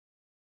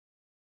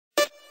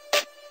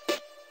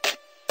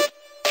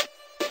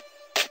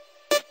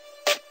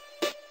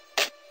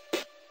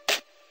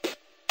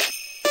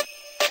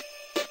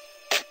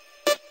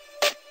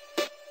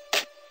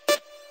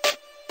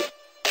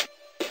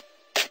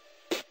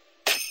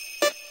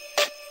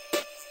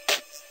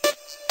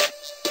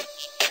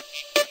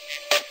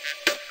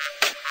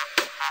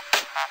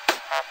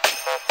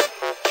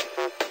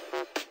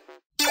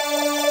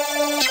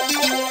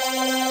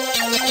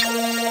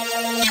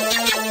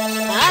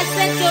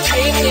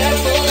be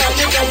careful of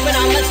me jumping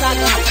on the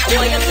sucker.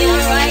 Boy, you feel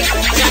right,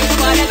 thanks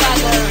for the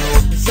goggle.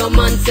 Some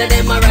man say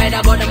them a ride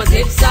but them a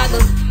slip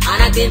saddle.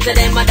 And I think to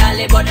them a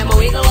dolly but them a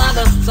wiggle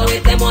waggle. So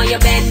if them want you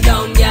bend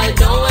down, girl,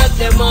 don't help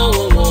them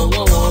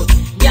out.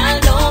 Girl,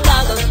 don't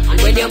goggle. And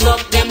when you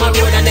buck them a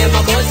road and them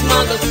a bus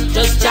muggle,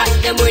 just chat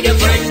them with your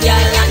friend,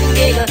 girl, and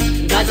giggle.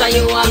 Cause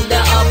you have the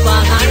upper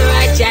hand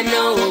right, you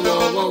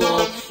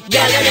know.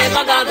 Girl, you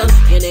never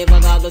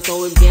goggle,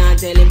 so him can't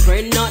tell him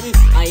friend nothing.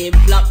 I him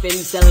flop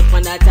himself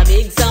and that's a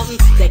big something.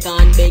 Take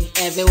on big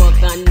heavy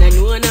work and I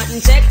know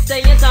nothing. Check, say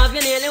yourself,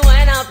 you nearly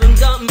went off from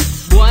something.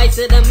 Boy,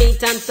 see the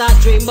meat and start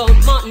dream about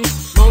mutton.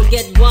 Mouth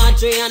get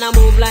watery and I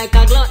move like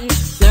a glutton.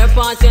 Slurp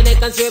past your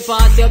neck and straight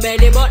past your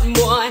belly button,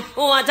 boy.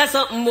 Oh, what a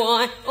something,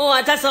 boy. Oh,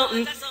 what a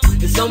something.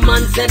 Some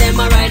man say them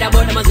a ride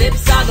but them a slip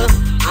saddle.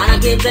 And I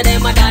claim to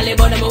them a dolly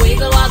but them a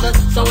wiggle waggle.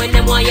 So when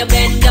them want you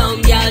bend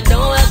down, girl,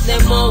 don't help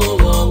them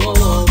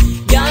out.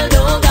 Girl,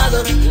 don't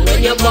goggle.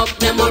 When you buck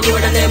them a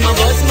road and them a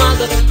bus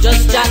muggle,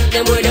 just chat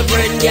them with a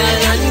friend, girl,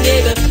 and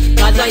giggle.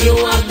 Cause you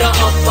have the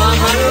upper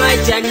hand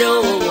right, you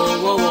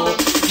know.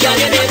 Girl,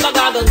 you never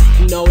goggle.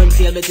 Now him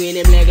feel between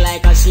him leg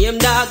like a shame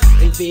dog.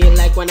 Him feel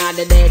like one of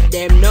the dead,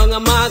 them dung a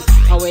mark.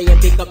 And when you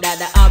pick up that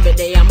the habit,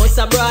 they a must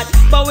abroad.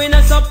 But we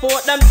not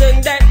support them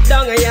sing that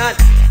dung a yard.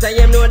 Say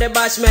him know the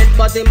bashment,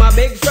 but him a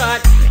big fraud.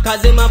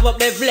 Cause him have up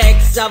the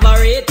flex of a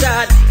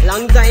retard.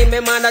 Long time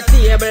him on the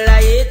table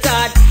I hate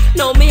hard.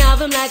 Now me have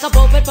him like a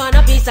puppet on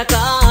a piece of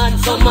card.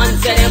 Some man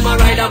say them a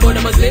rider but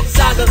them a slip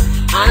saddle.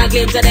 And I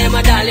claim to them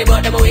a dolly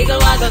but them a wiggle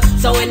waggle.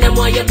 So when them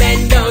want you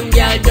bend down,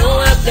 girl,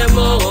 don't help them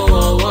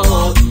out.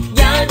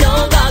 Girl,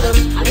 don't goggle.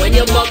 And when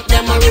you buck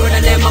them a road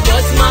and them a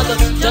bus muggle,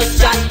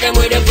 just chat them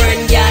with a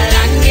friend, girl,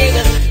 and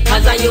giggle.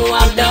 Cause you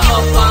have the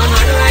upper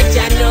hand right,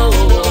 you know.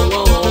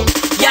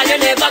 Girl, you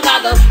never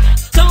goggle.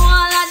 So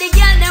all of the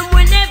girl them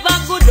will never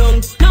go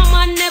down. No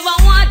man never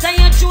water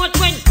your throat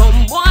when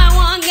come. Boy,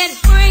 won't get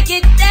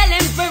freaky, tell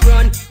him for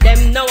run.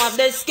 Them know have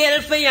the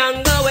skill for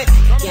young go it.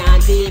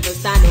 Can't even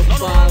stand up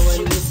for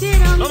when we sit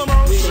down. We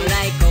don't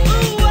like how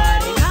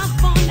everybody have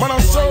fun. Man,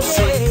 I'm so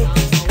sick.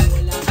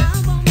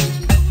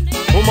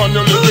 Woman,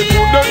 you're living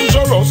too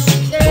dangerous.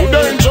 Too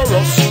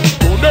dangerous.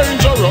 Too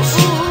dangerous.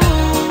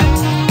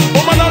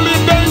 Woman, I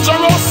live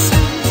dangerous.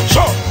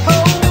 Sure.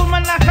 Oh,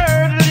 woman, I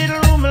heard a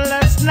little rumor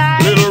last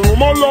night. Little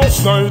rumor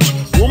last night.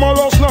 Rumor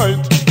last night.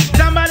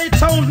 Somebody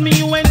told me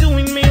you ain't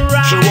doing me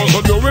right. She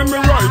wasn't doing me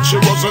right. She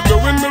wasn't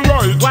doing me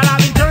right. While I've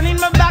been turning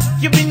my back,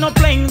 you've been no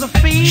playing the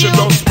field. She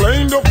just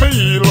playing the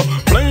field.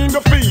 Playing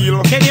the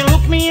field. Can you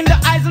look me in the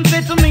eyes and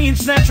say to me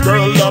it's not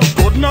Girl, real? that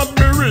could not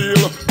be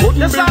real. Couldn't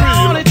That's be all I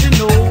real. wanted to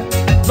know.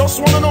 Just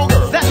wanna know,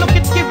 girl. That look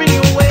it's giving you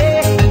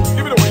away.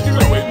 Give it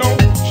away, no.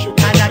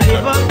 And I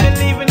never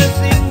believe in a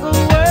single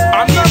word.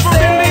 I never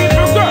believe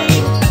in that.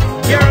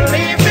 You're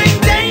living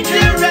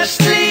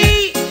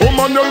dangerously.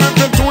 Woman, you're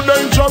living too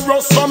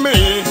dangerous for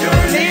me.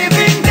 You're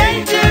living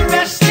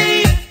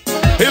dangerously.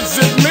 Is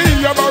it me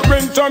you're a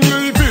rent and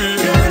leave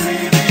it? You're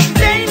living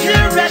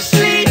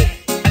dangerously.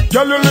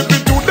 Girl, you're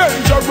living too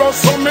dangerous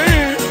for me.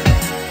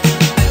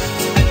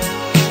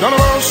 You're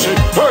mercy,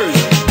 hey.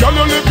 Girl,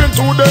 you're living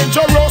too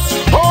dangerous.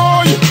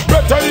 Oh,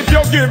 better if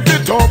you give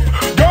it up.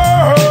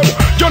 Girl,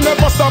 you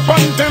never stop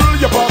until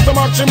you pass the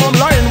maximum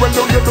line. Well,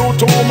 do you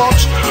do too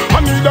much?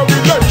 I need a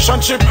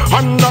relationship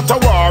and not a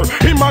war.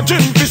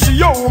 Imagine this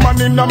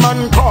woman in a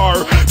man car.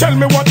 Tell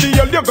me what the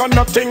hell you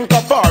gonna think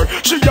of her.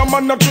 She a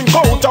man a drink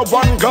out of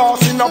one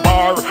glass in a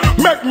bar.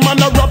 Make man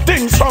a rub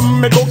things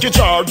from me cookie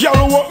jar.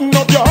 Girl, open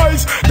up your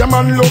eyes, the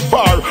man look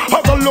far.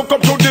 As I look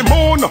up to the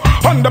moon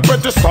and the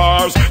pretty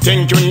stars,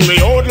 thinking me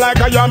out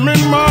like I am in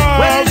Mars.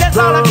 Well, that's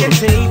all I can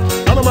say.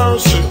 Not a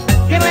mercy.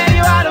 Can let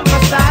you out of my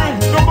sight.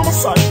 Out of my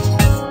sight.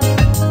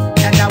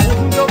 And I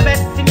wouldn't go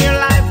bet in your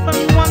life for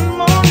one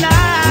more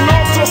night.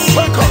 Not a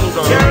second,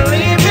 girl. You're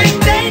living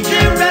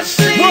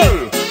dangerously.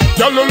 Well,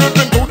 girl, you're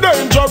living too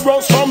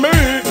dangerous for me.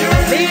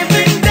 You're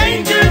living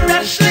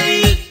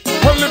dangerously.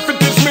 Well, if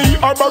it is me,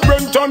 I'm a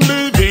rent and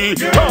leave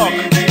You're talk.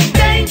 living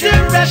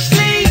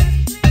dangerously.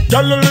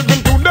 Girl, you're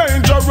living too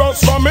dangerous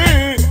for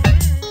me.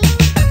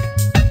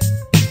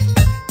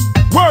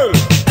 Well,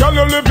 girl,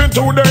 you're living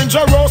too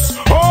dangerous.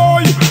 Oh,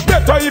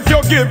 better if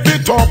you give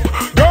it up.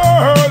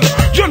 Girl,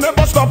 you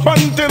never stop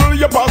until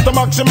you pass the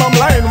maximum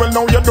line. Well,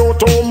 now you do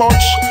too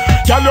much.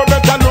 Girl, you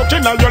better look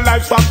in at your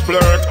livestock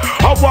flirt.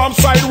 A warm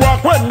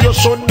sidewalk when you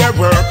should never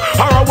work.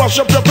 Or I wash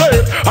up your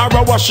plate, or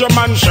I wash your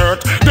man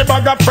shirt. The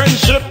bag of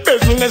friendship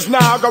business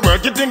now go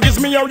work. You think it's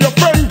me or your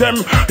friend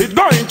them? It's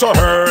going to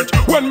hurt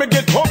when me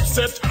get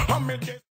upset.